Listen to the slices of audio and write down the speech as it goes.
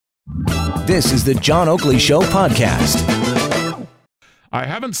This is the John Oakley Show podcast. I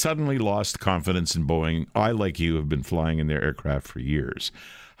haven't suddenly lost confidence in Boeing. I, like you, have been flying in their aircraft for years.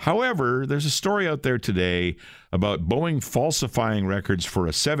 However, there's a story out there today about Boeing falsifying records for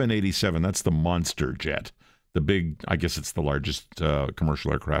a 787. That's the monster jet. The big, I guess it's the largest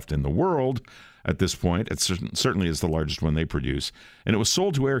commercial aircraft in the world at this point. It certainly is the largest one they produce. And it was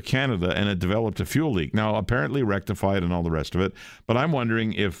sold to Air Canada, and it developed a fuel leak. Now, apparently rectified and all the rest of it. But I'm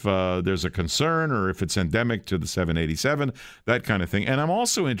wondering if there's a concern or if it's endemic to the 787, that kind of thing. And I'm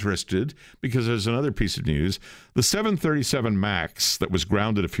also interested, because there's another piece of news, the 737 MAX that was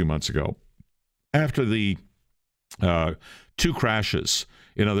grounded a few months ago after the two crashes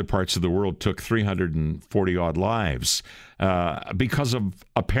in other parts of the world took 340-odd lives because of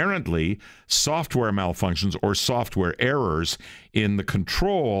apparently software malfunctions or software errors in the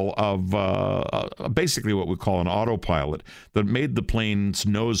control of basically what we call an autopilot that made the plane's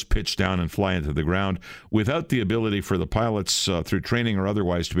nose pitch down and fly into the ground without the ability for the pilots through training or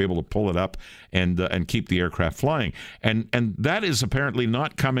otherwise to be able to pull it up and keep the aircraft flying. And that is apparently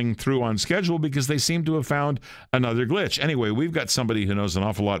not coming through on schedule because they seem to have found another glitch. Anyway, we've got somebody who knows an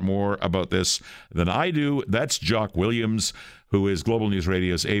awful lot more about this than I do. That's Jock Williams, who is Global News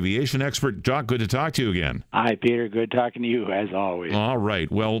Radio's aviation expert. Jock, good to talk to you again. Hi, Peter. Good talking to you, as always. All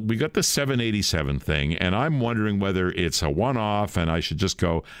right. Well, we got the 787 thing, and I'm wondering whether it's a one-off and I should just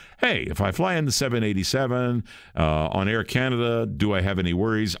go, hey, if I fly in the 787 on Air Canada, do I have any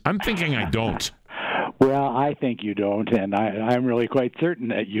worries? I'm thinking I don't. Well, I think you don't, and I'm really quite certain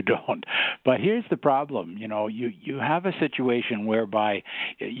that you don't. But here's the problem. You know, you have a situation whereby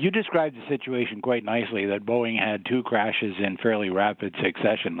you described the situation quite nicely, that Boeing had two crashes in fairly rapid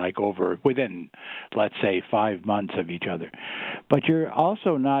succession, like within, let's say, 5 months of each other. But you're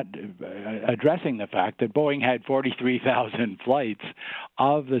also not addressing the fact that Boeing had 43,000 flights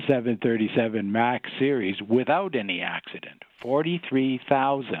of the 737 MAX series without any accident.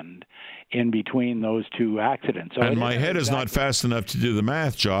 43,000 in between those two accidents. So and my head is not fast enough to do the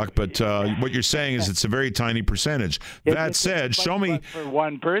math, Jock, but what you're saying is it's a very tiny percentage. That said, show me... For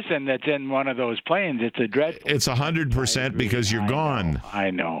one person that's in one of those planes, it's a dreadful... It's 100% because you're gone.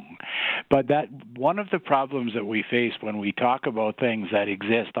 I know. But that one of the problems that we face when we talk about things that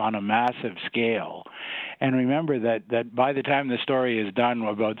exist on a massive scale, and remember that by the time the story is done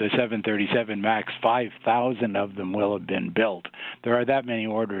about the 737 MAX, 5,000 of them will have been built. There are that many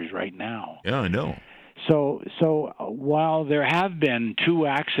orders right now. Yeah, I know. So while there have been two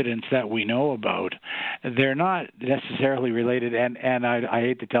accidents that we know about, they're not necessarily related. And I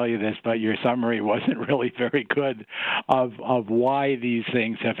hate to tell you this, but your summary wasn't really very good of why these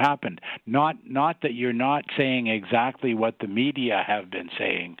things have happened. Not that you're not saying exactly what the media have been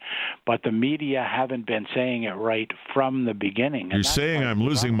saying, but the media haven't been saying it right from the beginning. You're saying I'm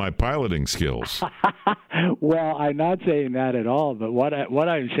losing my piloting skills. Well, I'm not saying that at all. But what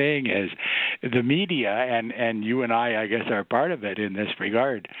I'm saying is the media, and you and I guess, are part of it in this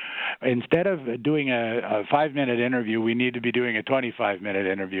regard. Instead of doing a 5-minute interview, we need to be doing a 25-minute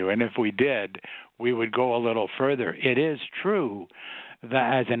interview. And if we did, we would go a little further. It is true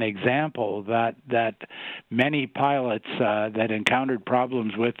that, as an example, that many pilots that encountered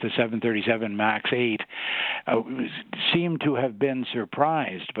problems with the 737 MAX 8 seem to have been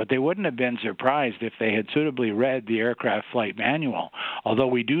surprised, but they wouldn't have been surprised if they had suitably read the aircraft flight manual, although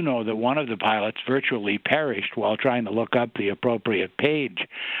we do know that one of the pilots virtually perished while trying to look up the appropriate page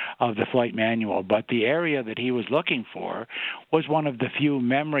of the flight manual. But the area that he was looking for was one of the few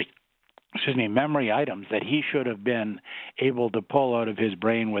memory items that he should have been able to pull out of his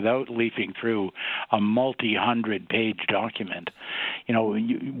brain without leafing through a multi-hundred-page document. You know,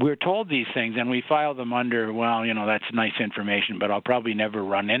 we're told these things, and we file them under, well, you know, that's nice information, but I'll probably never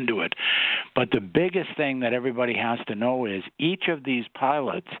run into it. But the biggest thing that everybody has to know is each of these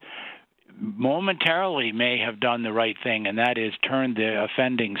pilots momentarily may have done the right thing, and that is turned the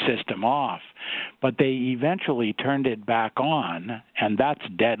offending system off. But they eventually turned it back on, and that's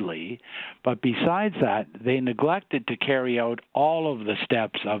deadly. But besides that, they neglected to carry out all of the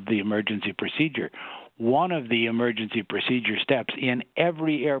steps of the emergency procedure. One of the emergency procedure steps in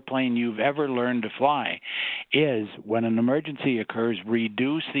every airplane you've ever learned to fly is, when an emergency occurs,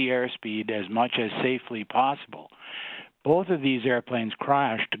 reduce the airspeed as much as safely possible. Both of these airplanes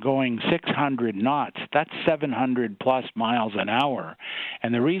crashed going 600 knots. That's 700-plus miles an hour.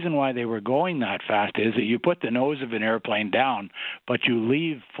 And the reason why they were going that fast is that you put the nose of an airplane down, but you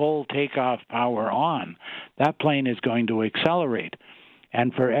leave full takeoff power on. That plane is going to accelerate.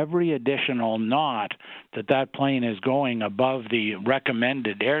 And for every additional knot that plane is going above the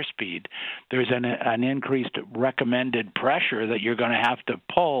recommended airspeed, there's an increased recommended pressure that you're going to have to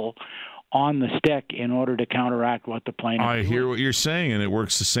pull on the stick in order to counteract what the plane is doing. I hear what you're saying, and it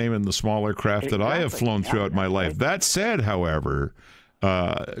works the same in the smaller craft that I have flown throughout my life. Right. That said, however,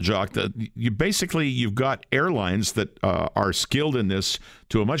 Jock, that you've got airlines that are skilled in this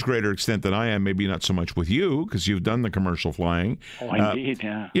to a much greater extent than I am. Maybe not so much with you because you've done the commercial flying. Oh, indeed,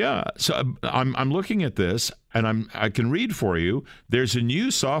 yeah. Yeah. So I'm looking at this, and I can read for you. There's a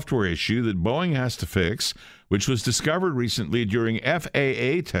new software issue that Boeing has to fix, which was discovered recently during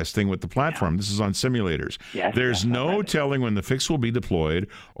FAA testing with the platform. Yeah. This is on simulators. Yes, there's no telling when the fix will be deployed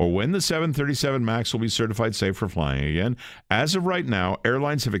or when the 737 MAX will be certified safe for flying again. As of right now,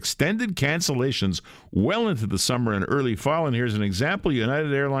 airlines have extended cancellations well into the summer and early fall. And here's an example.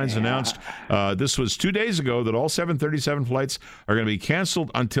 United Airlines announced this was 2 days ago that all 737 flights are going to be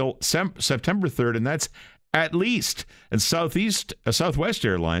canceled until September 3rd, and that's at least. And Southwest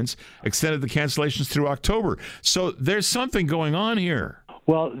Airlines extended the cancellations through October. So there's something going on here.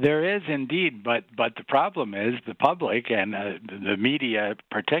 Well, there is indeed, but the problem is the public and the media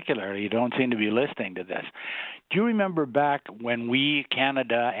particularly don't seem to be listening to this. Do you remember back when we,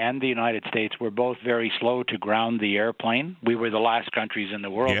 Canada and the United States, were both very slow to ground the airplane? We were the last countries in the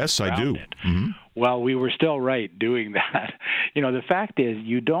world Yes, to ground I do. it. Mm-hmm. Well, we were still right doing that. The fact is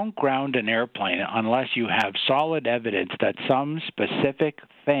you don't ground an airplane unless you have solid evidence that some specific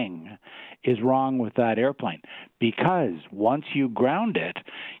thing is wrong with that airplane. Because once you ground it,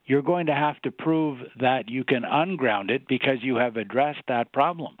 you're going to have to prove that you can unground it because you have addressed that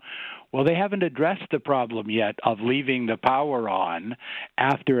problem. Well, they haven't addressed the problem yet of leaving the power on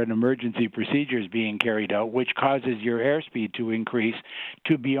after an emergency procedure is being carried out, which causes your airspeed to increase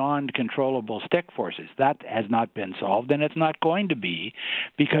to beyond controllable stick forces. That has not been solved, and it's not going to be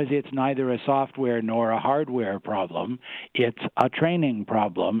because it's neither a software nor a hardware problem. It's a training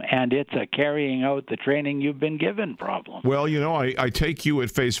problem, and it's a carrying out the training you've been given problem. Well, I take you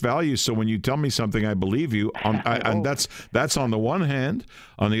at face value, so when you tell me something, I believe you. And that's on the one hand.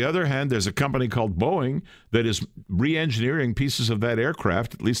 On the other hand, there's a company called Boeing that is re-engineering pieces of that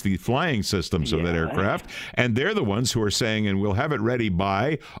aircraft, at least the flying systems of that aircraft, and they're the ones who are saying, and we'll have it ready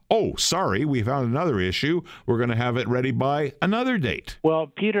by, we found another issue. We're going to have it ready by another date. Well,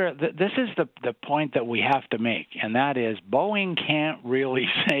 Peter, this is the point that we have to make, and that is Boeing can't really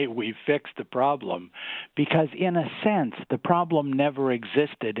say we fixed the problem because, in a sense, the problem never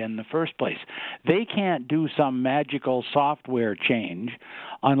existed in the first place. They can't do some magical software change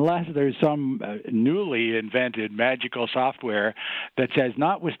unless there's some newly invented magical software that says,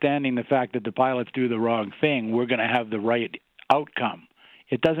 notwithstanding the fact that the pilots do the wrong thing, we're going to have the right outcome.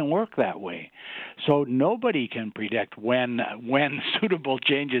 It doesn't work that way. So nobody can predict when suitable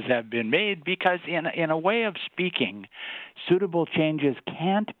changes have been made because, in a way of speaking, suitable changes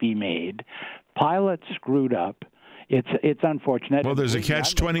can't be made. Pilots screwed up. It's unfortunate. Well, there's a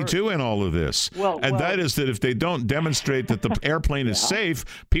catch-22 in all of this. That is that if they don't demonstrate that the airplane is safe,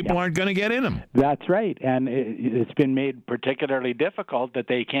 people aren't going to get in them. That's right. And it's been made particularly difficult that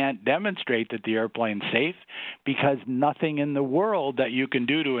they can't demonstrate that the airplane's safe because nothing in the world that you can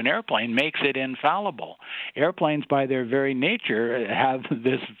do to an airplane makes it infallible. Airplanes, by their very nature, have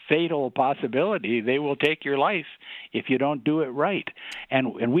this fatal possibility. They will take your life if you don't do it right.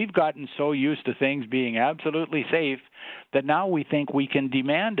 And we've gotten so used to things being absolutely safe that now we think we can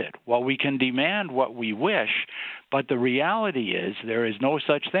demand it. Well, we can demand what we wish, but the reality is there is no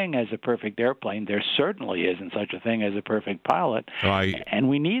such thing as a perfect airplane. There certainly isn't such a thing as a perfect pilot, and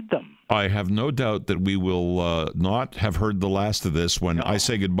we need them. I have no doubt that we will not have heard the last of this when I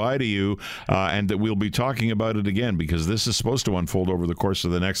say goodbye to you, and that we'll be talking about it again because this is supposed to unfold over the course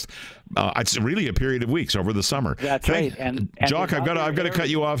of the next, it's really a period of weeks over the summer. That's right. And Jock, I've got to cut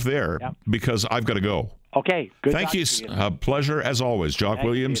you off there because I've got to go. Okay, good. Thank you. Pleasure as always. Jock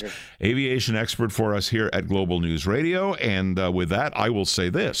Williams, aviation expert for us here at Global News Radio. And with that, I will say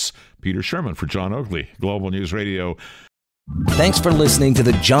this. Peter Sherman for John Oakley, Global News Radio. Thanks for listening to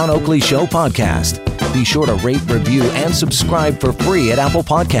the John Oakley Show podcast. Be sure to rate, review, and subscribe for free at Apple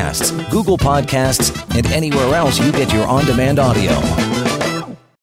Podcasts, Google Podcasts, and anywhere else you get your on-demand audio.